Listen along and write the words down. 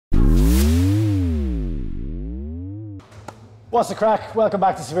What's the crack? Welcome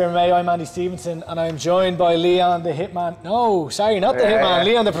back to SevereMMA. I'm Andy Stevenson and I'm joined by Leon the Hitman. No, sorry, not the Hitman.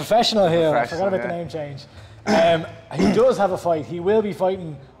 Leon the Professional here. I forgot about the name change. He does have a fight. He will be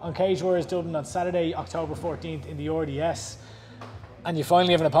fighting on Cage Warriors Dublin on Saturday, October 14th in the RDS. And you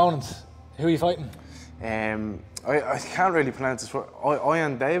finally have an opponent. Who are you fighting? I can't really pronounce this word.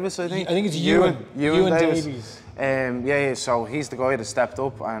 Ian Davis, I think. I think it's Ewan Davis. Yeah, so he's the guy that stepped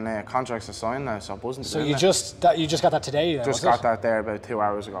up and contracts are signed now, so buzzing. So you just got that today then, just got that there about 2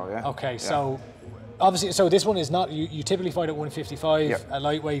 hours ago, yeah. Okay, so obviously, so this one is not, you typically fight at 155, a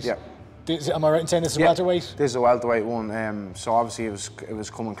lightweight. Yeah. Am I right in saying this is a welterweight? This is a welterweight one. So obviously it was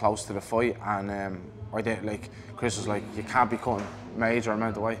coming close to the fight, and I did, like, Chris was like, you can't be cutting major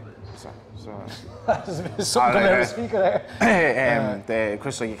amount of weight. There's something coming out of the speaker there.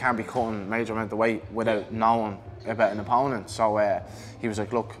 Chris was like, you can't be cutting major amount of weight without knowing about an opponent. So he was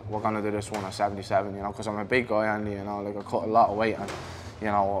like, look, we're gonna do this one at 77, you know, because I'm a big guy, Andy, you know, like I cut a lot of weight, and you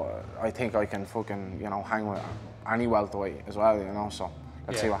know, I think I can fucking, you know, hang with any welterweight as well, you know. So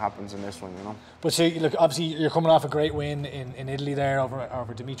let's see what happens in this one, you know. But so, look, obviously you're coming off a great win in Italy there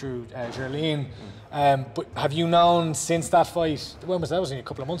over Dimitri Gerlin. But have you known since that fight? When was that? Was it a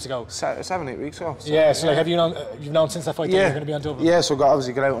couple of months ago? 7, 8 weeks ago. So, yeah. So like, you've known since that fight that you're going to be on Dublin? Yeah. So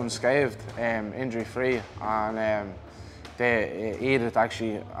obviously got out unscathed, injury free, and Edith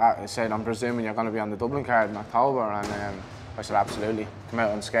actually said, I'm presuming you're going to be on the Dublin card in October, and I said absolutely, come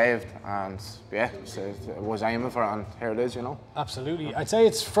out unscathed, and yeah, it was aiming for it, and here it is, you know. Absolutely. I'd say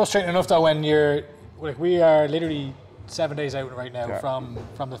it's frustrating enough though when you're, like, we are literally 7 days out right now from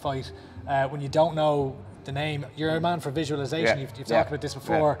the fight, when you don't know the name. You're a man for visualization. You've talked about this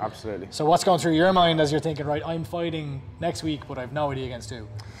before. Yeah, absolutely. So what's going through your mind as you're thinking, right, I'm fighting next week, but I've no idea against who?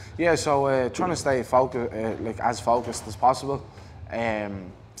 Yeah, so trying to stay focused, like as focused as possible.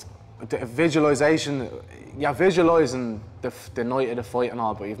 The visualization, you're visualizing the night of the fight and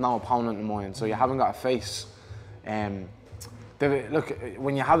all, but you've no opponent in mind, so you haven't got a face. Look,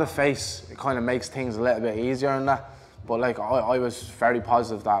 when you have a face, it kind of makes things a little bit easier and that. But like, I was very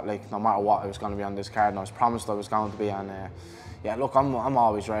positive that, like, no matter what, I was going to be on this card, and I was promised I was going to be. And yeah, look, I'm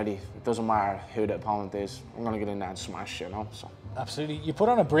always ready. It doesn't matter who the opponent is. I'm going to get in there and smash, you know. So. Absolutely. You put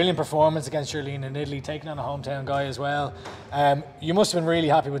on a brilliant performance against Gerlin in Italy, taking on a hometown guy as well. You must have been really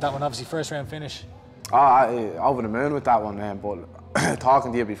happy with that one, obviously, first round finish. Over the moon with that one, but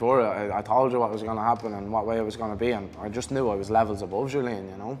talking to you before, I told you what was going to happen and what way it was going to be, and I just knew I was levels above Gerlin,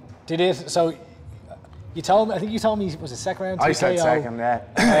 you know. Did it? So you told me, I think you told me, was it second round? I said second,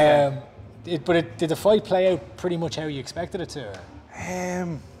 yeah. Did the fight play out pretty much how you expected it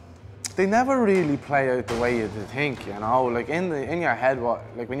to? They never really play out the way you think, you know. Like in your head,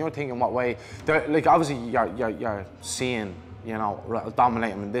 like when you're thinking what way, like obviously you're seeing, you know,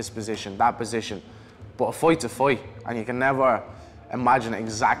 dominate him in this position, that position, but a fight's a fight, and you can never imagine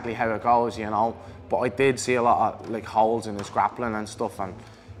exactly how it goes, you know. But I did see a lot of like holes in his grappling and stuff, and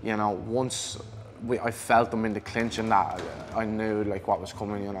you know, once I felt them in the clinch and that, I knew like what was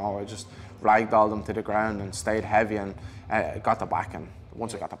coming, you know. I just ragdolled them to the ground and stayed heavy and got the back, and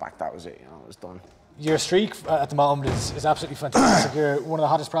once I got the back, that was it, you know, it was done. Your streak at the moment is absolutely fantastic. You're one of the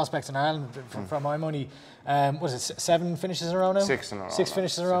hottest prospects in Ireland, from my money. What is it, 7 finishes in a row now? 6 in a row. 6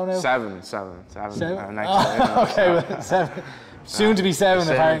 finishes in a row now? Seven. Okay, well, 7. Soon to be 7,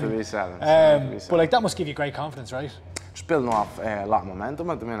 apparently. Soon to be 7. But like, that must give you great confidence, right? Just building off a lot of momentum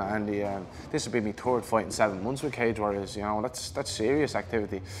at the minute, and this would be my 3rd fight in 7 months with Cage Warriors. You know, that's serious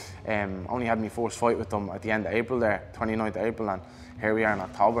activity. Only had my 1st fight with them at the end of April there, 29th of April, and here we are in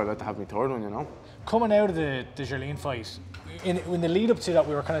October, about to have my 3rd one, you know. Coming out of the Gerlin fight, in the lead up to that,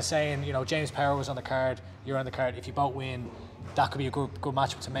 we were kind of saying, you know, James Power was on the card, you're on the card. If you both win, that could be a good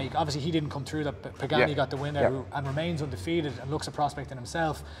matchup to make. Obviously, he didn't come through that, but Pagani got the win there, and remains undefeated and looks a prospect in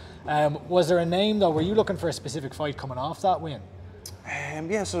himself. Was there a name though? Were you looking for a specific fight coming off that win?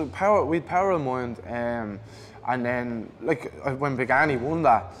 Yeah, so we had Power in mind, and then like when Pagani won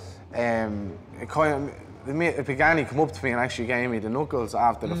that, it kind of. Pagani come up to me and actually gave me the knuckles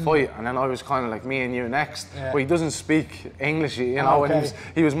after the fight, and then I was kind of like, me and you next. But he doesn't speak English, you know, and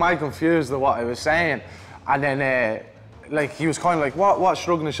he was mad confused at what I was saying, and then like he was kind of like, what,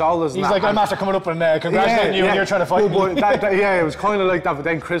 shrugging his shoulders. He's like, I'm after coming up and congratulating you, and you're trying to fight me. Yeah, it was kind of like that, but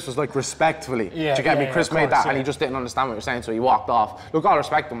then Chris was like, respectfully, do you get me? Chris made that, and he just didn't understand what you were saying, so he walked off. Look, I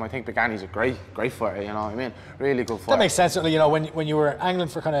respect him. I think Pagani's a great fighter, you know what I mean? Really good fighter. That makes sense, certainly, you know, when you were angling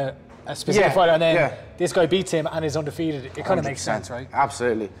for kind of a specific fighter, and then this guy beats him and is undefeated, it kind of makes sense, right?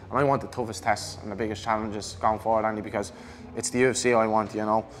 Absolutely. And I want the toughest tests and the biggest challenges going forward, Andy, because it's the UFC I want, you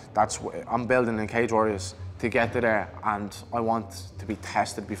know. I'm building in Cage Warriors to get to there, and I want to be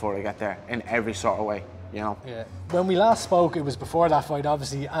tested before I get there in every sort of way, you know. Yeah. When we last spoke, it was before that fight,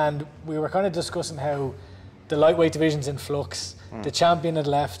 obviously, and we were kind of discussing how the lightweight division's in flux. The champion had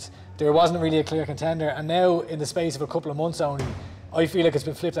left. There wasn't really a clear contender, and now in the space of a couple of months only, I feel like it's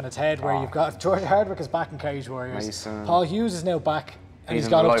been flipped on its head. Where you've got George Hardwick is back in Cage Warriors. Mason. Paul Hughes is now back, and he's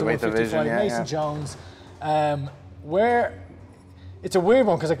in gone the up to lightweight 155. division, Mason Jones, where it's a weird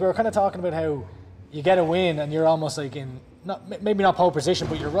one because like we were kind of talking about how you get a win and you're almost like in maybe not pole position,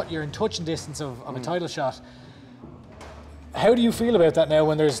 but you're in touching distance of a title shot. How do you feel about that now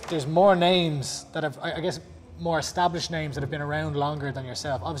when there's more names that have, I guess, more established names that have been around longer than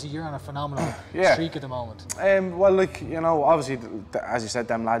yourself? Obviously, you're on a phenomenal streak at the moment. Well, like, you know, obviously, as you said,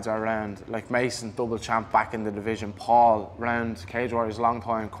 them lads are around. Like Mason, double champ back in the division. Paul, round Cage Warriors, long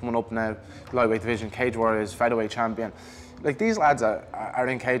time, coming up now, lightweight division, Cage Warriors, featherweight champion. Like, these lads are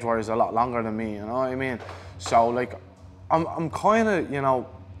in Cage Warriors a lot longer than me, you know what I mean? So, like, I'm kind of, you know,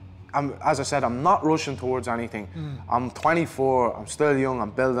 as I said, I'm not rushing towards anything. I'm 24, I'm still young, I'm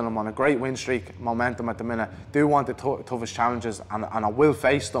building, I'm on a great win streak, momentum at the minute. Do want the toughest challenges, and I will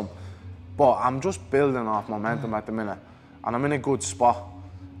face them. But I'm just building off momentum at the minute. And I'm in a good spot.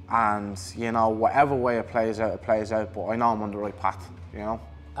 And, you know, whatever way it plays out, but I know I'm on the right path, you know?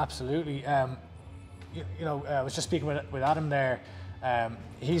 Absolutely. You know, I was just speaking with Adam there.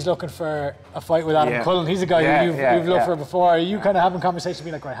 He's looking for a fight with Adam Cullen. He's a guy who you've looked for before. Are you kind of having conversations,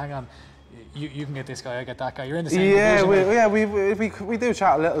 being like, right, hang on, you can get this guy, I get that guy. You're in the same division. We do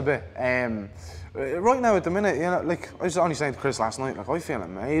chat a little bit. Right now at the minute, you know, like I was only saying to Chris last night, like I feel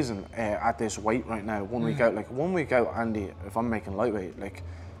amazing at this weight right now. 1 week out, like 1 week out, Andy, if I'm making lightweight, like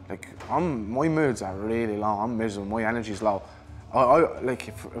my moods are really low. I'm miserable. My energy's low. Like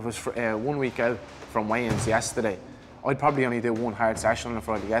if it was 1 week out from weigh-ins yesterday, I'd probably only do one hard session on a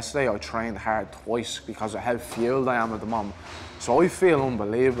Friday. Yesterday I trained hard twice because of how fueled I am at the moment. So I feel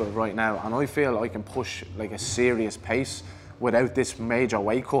unbelievable right now, and I feel I can push like a serious pace without this major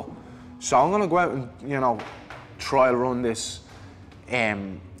weight cut. So I'm gonna go out and, you know, trial run this,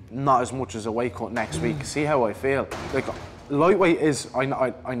 not as much as a weight cut next week. See how I feel. Like lightweight is, I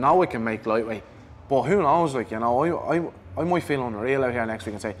know I can make lightweight, but who knows? Like, you know, I might feel unreal out here next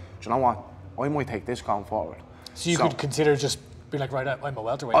week and say, do you know what? I might take this going forward. So you could consider just be like, right, I'm a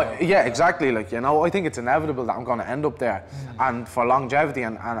welterweight now. Yeah, exactly. Like, you know, I think it's inevitable that I'm going to end up there. And for longevity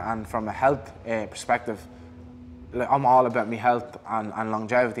and from a health perspective, like, I'm all about my health and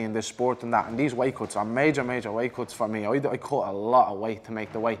longevity in this sport and that. And these weight cuts are major weight cuts for me. I cut a lot of weight to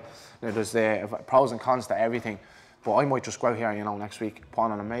make the weight. You know, there's pros and cons to everything. But I might just go out here, you know, next week, put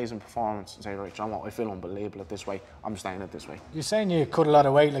on an amazing performance and say, right, you know what, I feel unbelievable at this weight. I'm staying at this weight. You're saying you cut a lot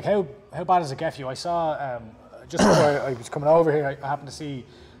of weight. Like, how bad does it get for you? I saw, just before I was coming over here, I happened to see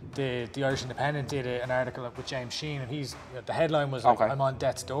the Irish Independent did an article with James Sheen, and the headline was like, I'm on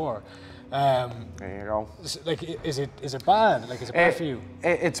death's door. There you go. Like, is it bad? Like, is it bad for you?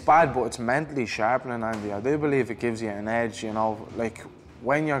 It's bad, but it's mentally sharpening, Andy. I do believe it gives you an edge, you know. Like,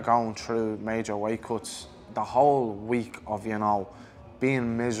 when you're going through major weight cuts, the whole week of, you know,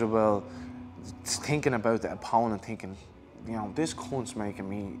 being miserable, thinking about the opponent, thinking, you know, this cunt's making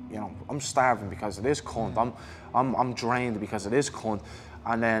me, you know, I'm starving because of this cunt. I'm drained because of this cunt.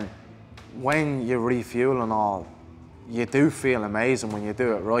 And then when you refuel and all, you do feel amazing when you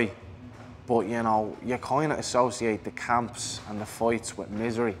do it right. But, you know, you kind of associate the camps and the fights with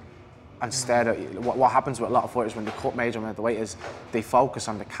misery. Instead of what happens with a lot of fighters when they cut major amount of weight is they focus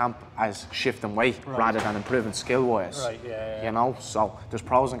on the camp as shifting weight rather than improving skill-wise. Right, yeah. You know, so there's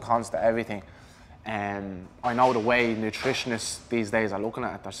pros and cons to everything. And I know the way nutritionists these days are looking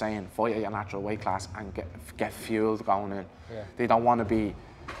at it, they're saying fight at your natural weight class and get fueled going in. Yeah. They don't want to be,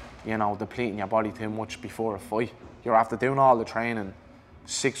 you know, depleting your body too much before a fight. You're after doing all the training,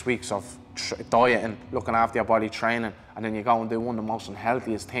 6 weeks of dieting, looking after your body, training, and then you go and do one of the most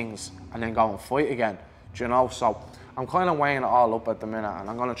unhealthiest things and then go and fight again. Do you know? So I'm kind of weighing it all up at the minute, and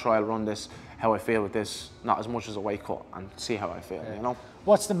I'm going to try and run this how I feel with this, not as much as a weight cut, and see how I feel, you know?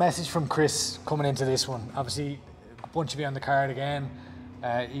 What's the message from Chris coming into this one? Obviously, a bunch of you on the card again.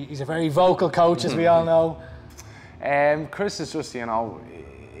 He's a very vocal coach, as we all know. Chris is just, you know,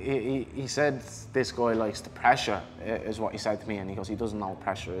 he said this guy likes the pressure, is what he said to me, and he goes, he doesn't know what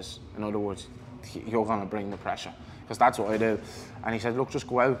pressure is. In other words, you're going to bring the pressure, because that's what I do. And he said, look, just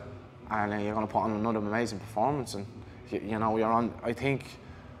go out and you're going to put on another amazing performance, and you know, you're on, I think,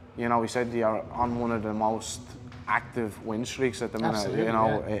 you know, he said you're on one of the most active win streaks at the minute, you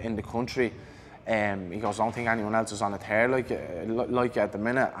know, in the country. He goes, I don't think anyone else is on a tear like you at the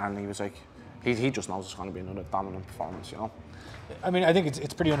minute, and he was like, he just knows it's going to be another dominant performance, you know. I mean, I think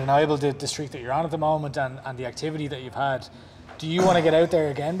it's pretty undeniable the streak that you're on at the moment and the activity that you've had. Do you want to get out there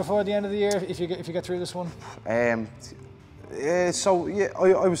again before the end of the year if you get through this one? So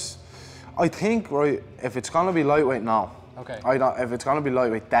yeah, I think right, if it's gonna be lightweight, no. Okay. If it's gonna be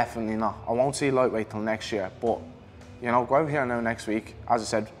lightweight, definitely not. I won't see lightweight till next year. But you know, go out here now next week. As I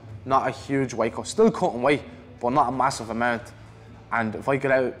said, not a huge weight cut, still cutting weight, but not a massive amount. And if I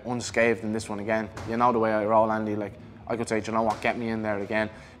get out unscathed in this one again, you know the way I roll, Andy. Like I could say, do you know what, get me in there again.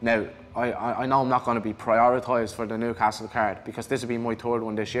 Now I know I'm not going to be prioritised for the Newcastle card because this will be my third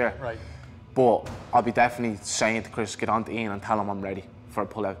one this year. Right. But I'll be definitely saying to Chris, get on to Ian and tell him I'm ready for a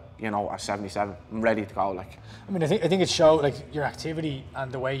pull-out, you know, at 77. I'm ready to go, like. I mean, I think it's shown, like, your activity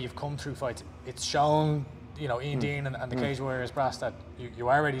and the way you've come through fights, it's shown, you know, Ian Dean and the Cage Warriors brass that you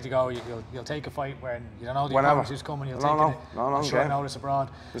are ready to go. You'll take a fight when you don't know the opponent who's coming, you'll take it on short notice abroad.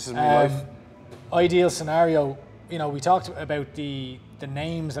 This is my life. Ideal scenario, you know, we talked about the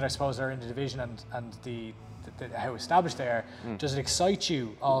names that I suppose are in the division and the how established they are. Does it excite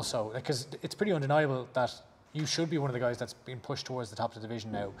you also? Because it's pretty undeniable that you should be one of the guys that's being pushed towards the top of the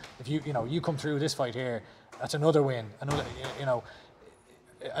division now. If you come through this fight here, that's another win. Another, you know,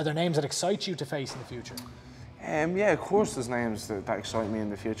 are there names that excite you to face in the future? Yeah, of course there's names that excite me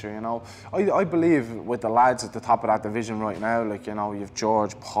in the future, you know. I believe with the lads at the top of that division right now, like, you know, you've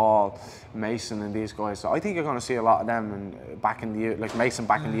George, Paul, Mason and these guys. So I think you're going to see a lot of them back in the, like Mason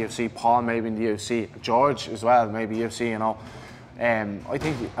back in the UFC, Paul maybe in the UFC, George as well, maybe UFC, you know. I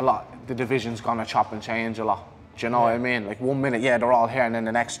think the division's going to chop and change a lot. Do you know what I mean? Like 1 minute, yeah, they're all here, and then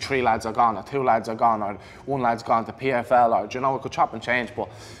the next 3 lads are gone, or 2 lads are gone, or 1 lad's gone to PFL, or, do you know, it could chop and change. But,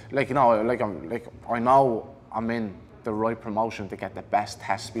 like, you know, I know I'm in the right promotion to get the best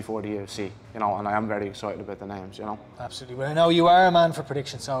tests before the UFC, you know, and I am very excited about the names, you know. Absolutely. Well, I know you are a man for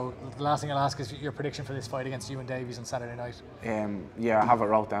predictions, so the last thing I'll ask is your prediction for this fight against Ewan Davies on Saturday night. Yeah, I have it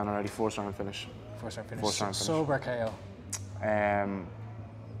wrote down already. First round finish. First round finish. Sober KO. I'm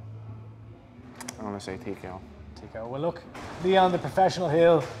going to say TKO. TKO. Well, look, Leon, the professional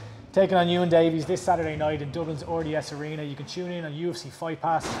Hill, taking on Ewan Davies this Saturday night in Dublin's RDS Arena. You can tune in on UFC Fight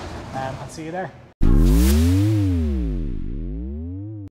Pass and see you there.